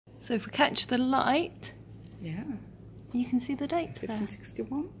So if we catch the light, yeah, you can see the date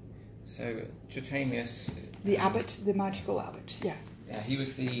 1561. So Trithemius, The abbot, the magical abbot, yeah. yeah, he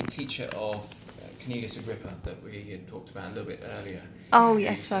was the teacher of Cornelius Agrippa that we had talked about a little bit earlier. Oh He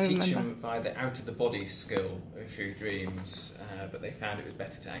yes, used to I teach remember. him via the out-of-the-body skill through dreams, but they found it was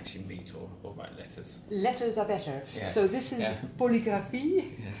better to actually meet or write letters. Letters are better. Yes. So this is Yeah.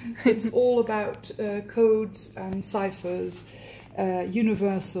 Polygraphi. Yes. It's all about codes and ciphers,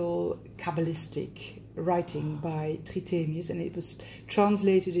 universal Kabbalistic writing by Trithemius, and it was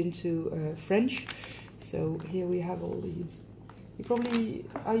translated into French. So here we have all these. You probably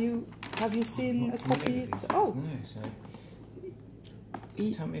have you seen a copy? Oh, No, so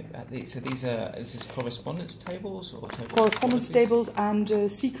tell me about these. So these are, is this correspondence tables or tables correspondence of tables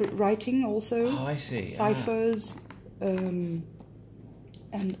and secret writing also. Oh, I see. Ciphers, and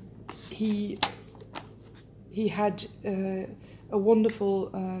he had a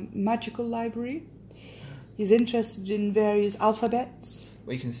wonderful magical library. He's interested in various alphabets.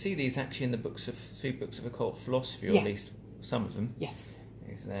 Well, you can see these actually in the books of 3 books of occult philosophy, or Yeah. at least some of them. Yes.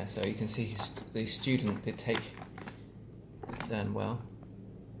 Is there, so you can see the student did take it done well.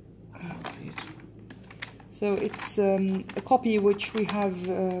 Oh, beautiful. So it's a copy which we have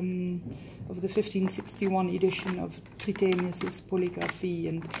of the 1561 edition of Trithemius's Polygraphi,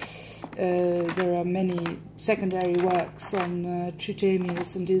 and there are many secondary works on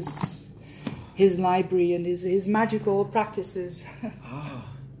Trithemius and his library and his magical practices. Ah,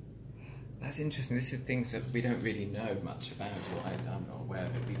 that's interesting. This is things that we don't really know much about, or I'm not aware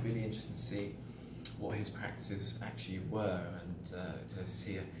of. It'd be really interesting to see what his practices actually were, and to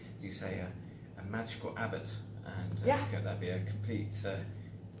see, as you say, a magical abbot, and Yeah. that'd be a complete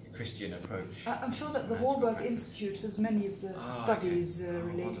Christian approach. I'm sure that the Magical Warburg practice. Institute has many of the Ah, studies okay.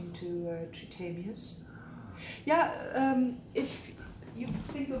 relating to Trithemius. Yeah, if you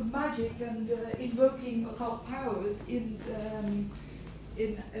think of magic and invoking occult powers in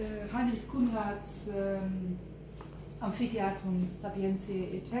Heinrich Conrad's Amphitheatrum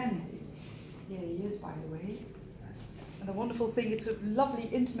Sapientiae Aeternae. Here he is, by the way. And the wonderful thing, it's a lovely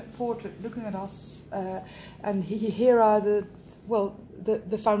intimate portrait looking at us, and here are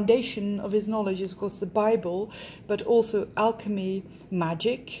the foundation of his knowledge is, of course, the Bible, but also alchemy,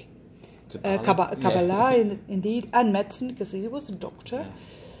 magic, Kabbalah, indeed, and medicine, because he was a doctor,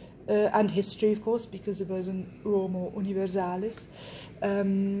 and history, of course, because he was an Homo Universalis.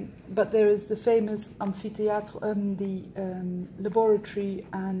 But there is the famous amphitheatre, the laboratory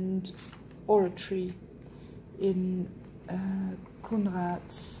and oratory in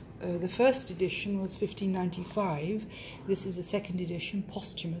Conrad's. The first edition was 1595. This is the second edition,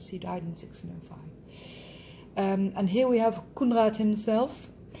 posthumous. He died in 1605. And here we have Conrad himself.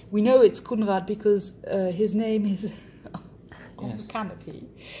 We know it's Conrad because his name is on the canopy.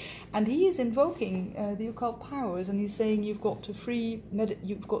 And he is invoking the occult powers, and he's saying you've got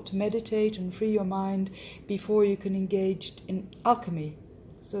to meditate and free your mind before you can engage in alchemy.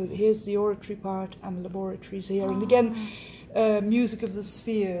 So here's the oratory part and the laboratories here. And again, music of the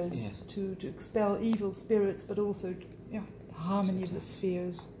spheres, yes, to expel evil spirits, but also harmony of the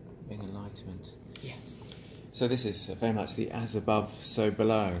spheres. Being enlightenment. Yes. So this is very much the as above, so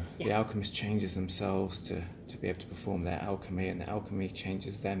below. Yes. The alchemist changes themselves to be able to perform their alchemy, and the alchemy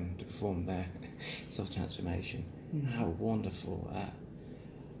changes them to perform their self-transformation. How wonderful.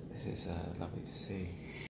 This is lovely to see.